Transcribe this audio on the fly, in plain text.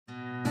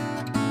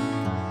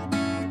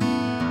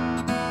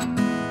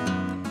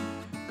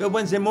Good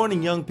Wednesday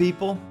morning, young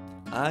people.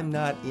 I'm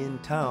not in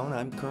town.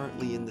 I'm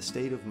currently in the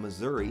state of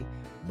Missouri,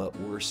 but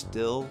we're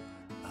still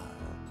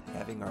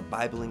having our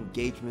Bible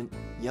engagement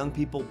young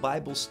people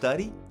Bible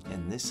study,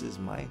 and this is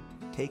my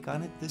take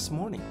on it this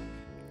morning.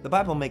 The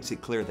Bible makes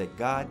it clear that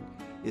God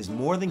is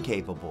more than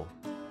capable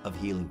of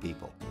healing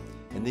people,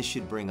 and this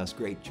should bring us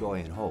great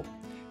joy and hope.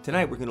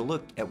 Tonight we're going to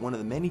look at one of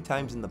the many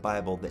times in the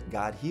Bible that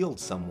God healed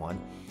someone,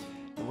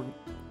 and we're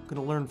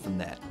going to learn from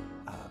that.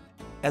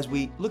 As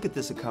we look at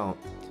this account,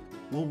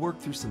 we'll work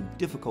through some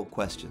difficult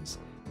questions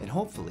and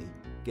hopefully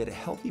get a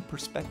healthy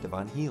perspective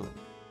on healing.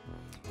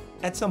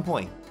 At some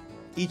point,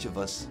 each of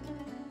us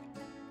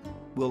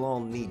will all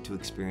need to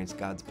experience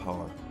God's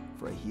power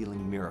for a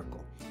healing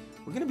miracle.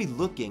 We're going to be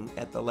looking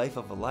at the life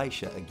of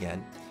Elisha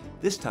again.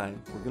 This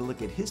time, we're going to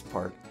look at his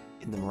part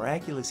in the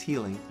miraculous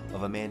healing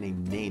of a man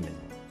named Naaman.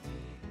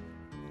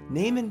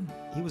 Naaman,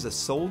 he was a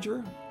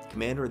soldier,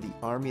 commander of the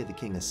army of the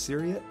king of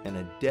Syria, and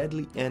a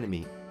deadly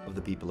enemy of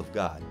the people of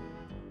God.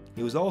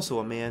 He was also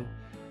a man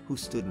who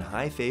stood in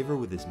high favor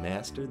with his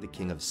master, the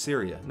king of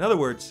Syria. In other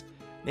words,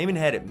 Naaman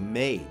had it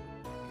made,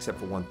 except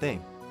for one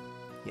thing.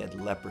 He had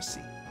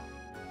leprosy.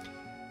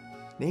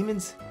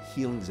 Naaman's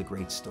healing is a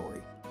great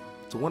story.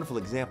 It's a wonderful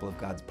example of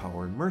God's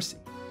power and mercy.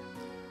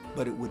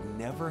 But it would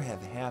never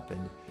have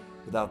happened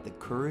without the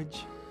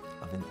courage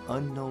of an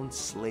unknown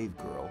slave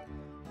girl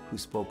who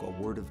spoke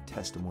a word of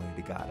testimony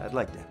to God. I'd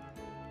like to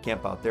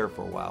camp out there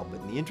for a while, but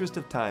in the interest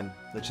of time,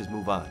 let's just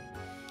move on.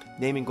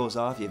 Naaman goes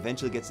off. He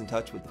eventually gets in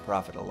touch with the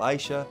prophet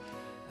Elisha,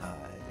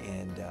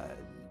 and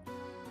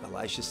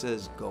Elisha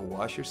says, "Go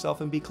wash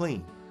yourself and be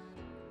clean."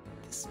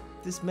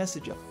 This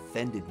message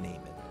offended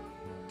Naaman.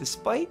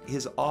 Despite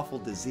his awful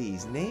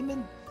disease,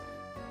 Naaman,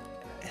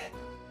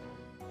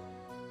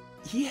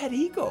 he had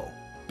ego,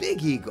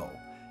 big ego,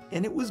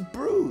 and it was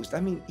bruised. I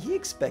mean, he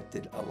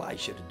expected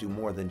Elisha to do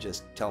more than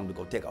just tell him to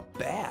go take a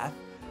bath.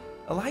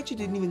 Elijah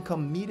didn't even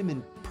come meet him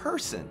in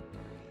person.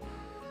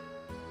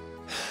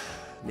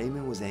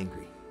 Naaman was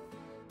angry.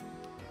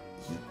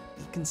 He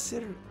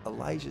considered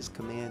Elijah's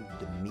command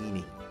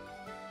demeaning.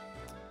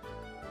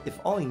 If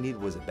all he needed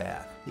was a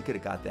bath, he could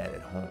have got that at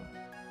home.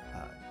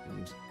 And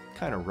he was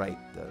kind of right.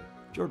 The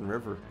Jordan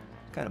River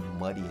is kind of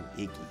muddy and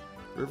icky.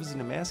 Rivers in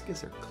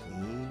Damascus are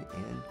clean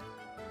and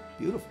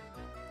beautiful.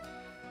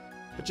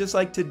 But just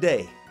like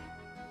today,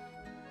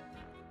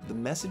 the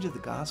message of the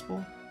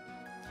gospel,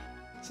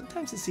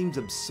 sometimes it seems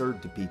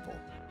absurd to people.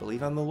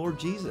 Believe on the Lord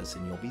Jesus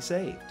and you'll be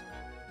saved.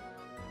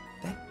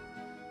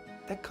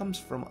 That comes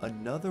from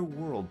another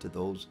world to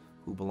those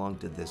who belong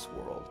to this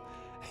world.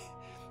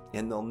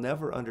 And they'll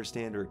never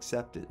understand or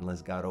accept it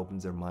unless God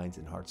opens their minds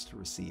and hearts to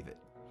receive it.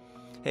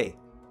 Hey,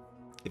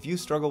 if you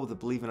struggle with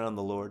believing on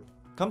the Lord,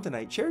 come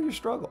tonight, share your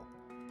struggle.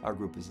 Our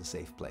group is a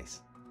safe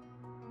place.